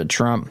those over to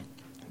Trump,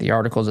 the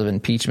articles of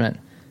impeachment,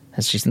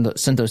 as she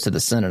sent those to the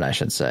Senate, I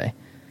should say.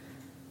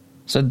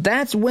 So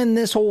that's when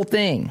this whole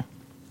thing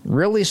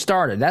really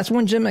started. That's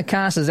when Jim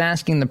Acosta is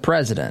asking the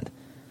president,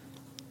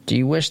 do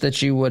you wish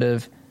that you would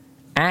have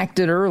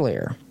acted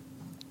earlier?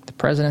 The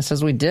president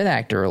says we did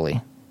act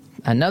early.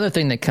 Another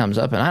thing that comes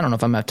up, and I don't know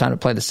if I'm going to have time to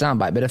play the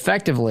soundbite, but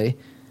effectively,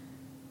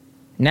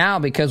 now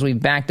because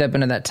we've backed up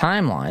into that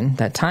timeline,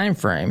 that time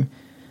frame,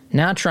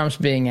 now Trump's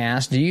being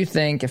asked, do you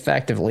think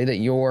effectively that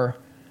you're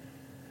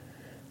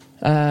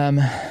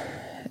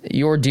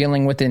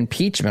dealing with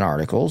impeachment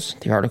articles,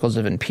 the articles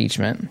of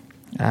impeachment,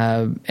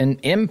 and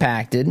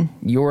impacted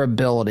your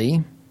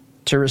ability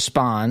to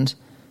respond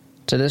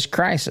to this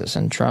crisis?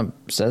 And Trump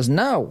says,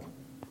 no,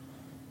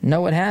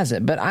 it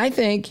hasn't. But I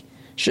think,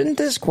 shouldn't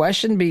this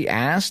question be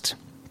asked?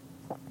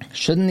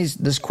 Shouldn't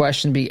this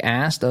question be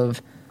asked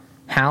of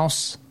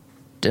House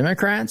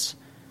Democrats?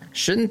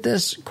 Shouldn't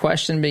this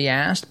question be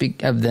asked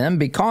of them?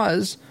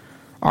 Because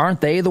aren't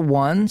they the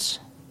ones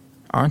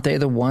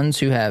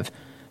who have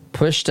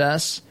pushed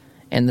us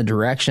in the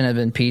direction of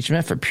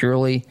impeachment for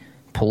purely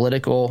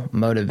political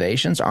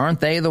motivations?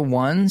 Aren't they the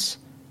ones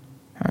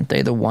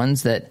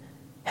that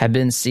have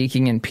been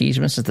seeking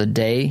impeachment since the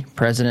day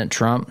President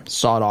Trump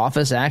sought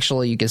office?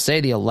 Actually, you could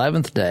say the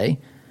 11th day,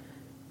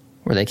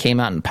 where they came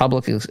out and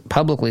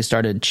publicly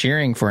started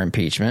cheering for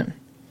impeachment.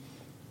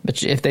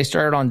 But if they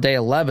started on day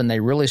 11, they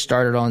really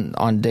started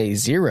on day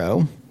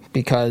 0,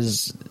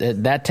 because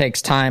that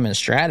takes time and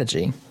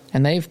strategy.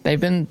 And they've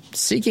been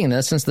seeking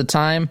this since the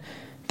time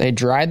they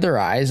dried their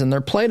eyes and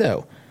their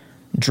Play-Doh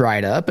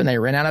dried up, and they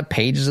ran out of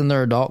pages in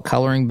their adult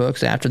coloring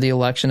books after the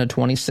election of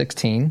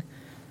 2016.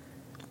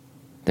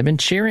 They've been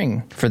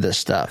cheering for this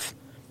stuff.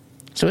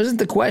 So isn't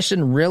the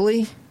question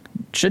really,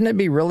 shouldn't it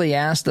be really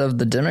asked of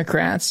the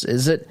Democrats?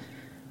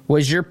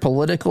 Was your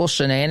political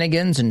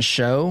shenanigans and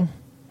show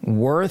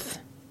worth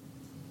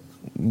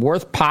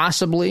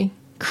possibly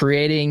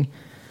creating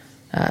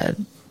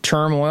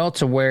turmoil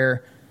to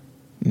where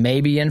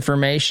maybe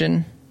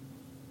information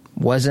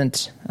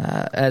wasn't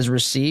as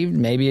received,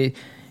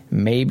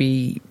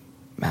 maybe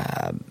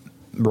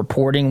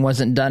reporting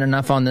wasn't done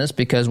enough on this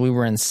because we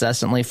were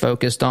incessantly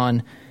focused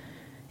on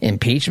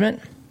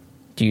impeachment?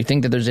 Do you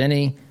think that there's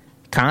any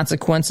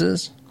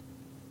consequences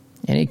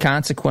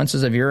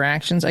of your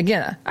actions?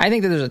 Again, I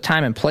think that there's a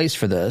time and place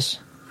for this,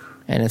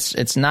 and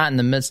it's not in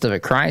the midst of a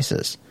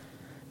crisis.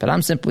 But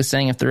I'm simply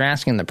saying, if they're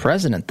asking the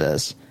president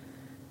this,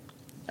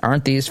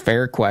 aren't these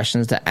fair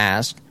questions to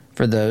ask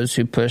for those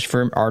who push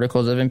for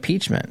articles of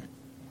impeachment?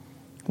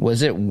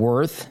 Was it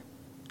worth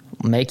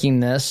making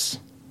this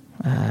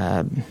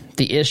the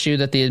issue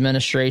that the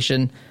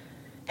administration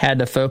had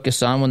to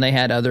focus on when they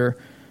had other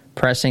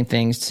pressing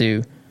things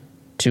to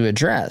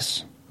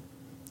address?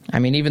 I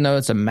mean, even though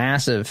it's a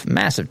massive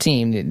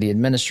team, the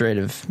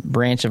administrative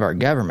branch of our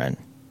government,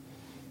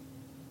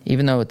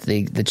 even though it's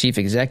the chief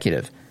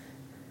executive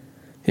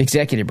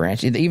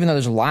branch, even though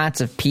there's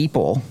lots of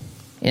people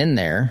in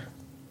there,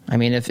 I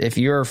mean, if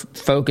you're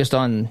focused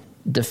on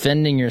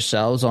defending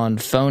yourselves on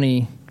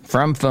phony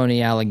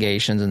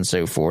allegations and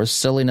so forth,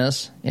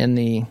 silliness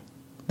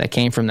that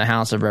came from the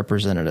House of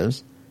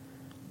Representatives,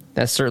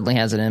 that certainly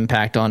has an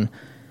impact on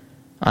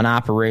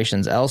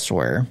operations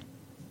elsewhere.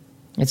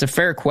 It's a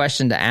fair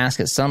question to ask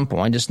at some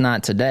point, just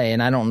not today,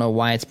 and I don't know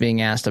why it's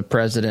being asked of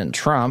President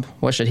Trump.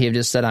 What, should he have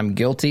just said, I'm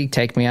guilty,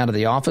 take me out of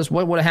the office?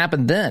 What would have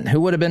happened then? Who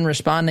would have been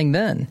responding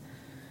then?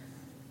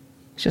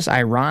 It's just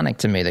ironic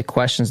to me, the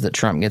questions that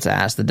Trump gets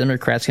asked. The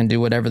Democrats can do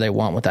whatever they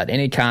want without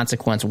any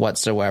consequence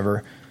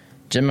whatsoever.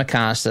 Jim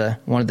Acosta,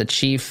 one of the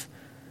chief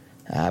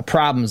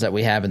problems that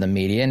we have in the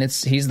media, and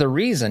he's the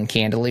reason,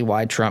 candidly,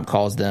 why Trump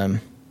calls them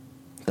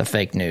the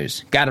fake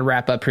news. Got to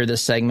wrap up here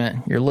this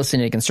segment. You're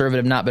listening to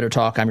Conservative Not Bitter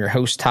Talk. I'm your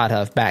host, Todd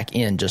Huff, back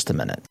in just a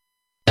minute.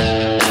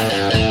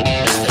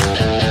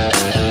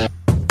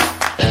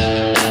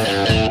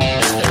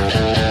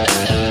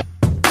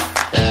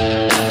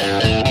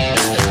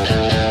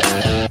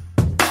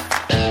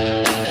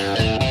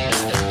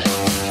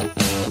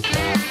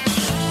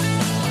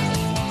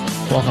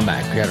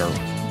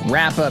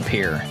 wrap up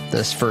here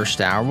this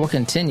first hour. We'll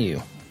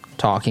continue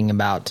talking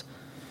about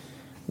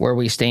where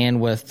we stand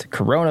with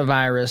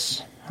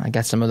coronavirus. I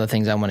got some other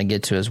things I want to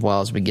get to as well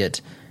as we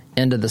get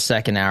into the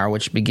second hour,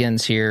 which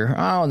begins here,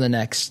 in the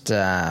next,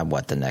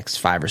 the next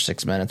 5 or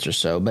 6 minutes or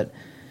so. But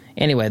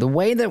anyway, the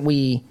way that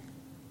we,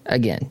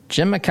 again,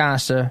 Jim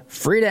Acosta,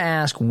 free to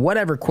ask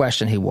whatever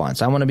question he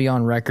wants. I want to be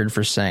on record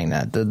for saying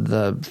that.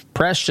 The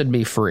press should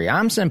be free.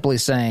 I'm simply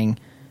saying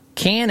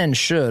can and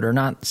should are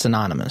not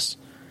synonymous.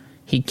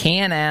 He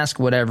can ask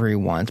whatever he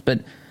wants,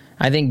 but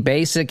I think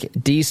basic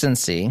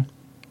decency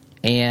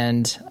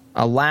and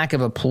a lack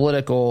of a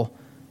political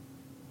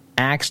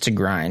axe to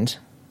grind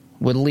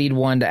would lead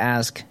one to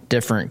ask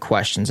different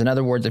questions. In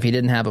other words, if he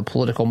didn't have a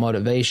political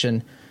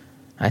motivation,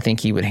 I think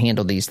he would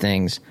handle these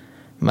things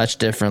much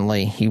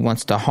differently. He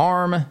wants to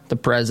harm the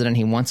president.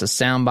 He wants a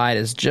soundbite,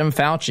 as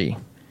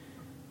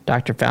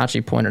Dr.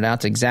 Fauci pointed out.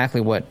 It's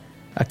exactly what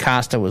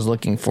Acosta was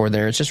looking for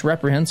there. It's just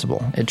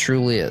reprehensible. It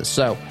truly is.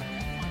 So,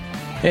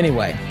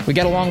 anyway, we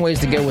got a long ways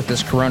to go with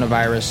this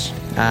coronavirus.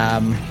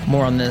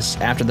 More on this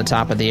after the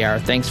top of the hour.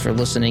 Thanks for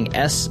listening.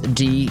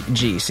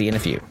 SDG. See you in a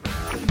few.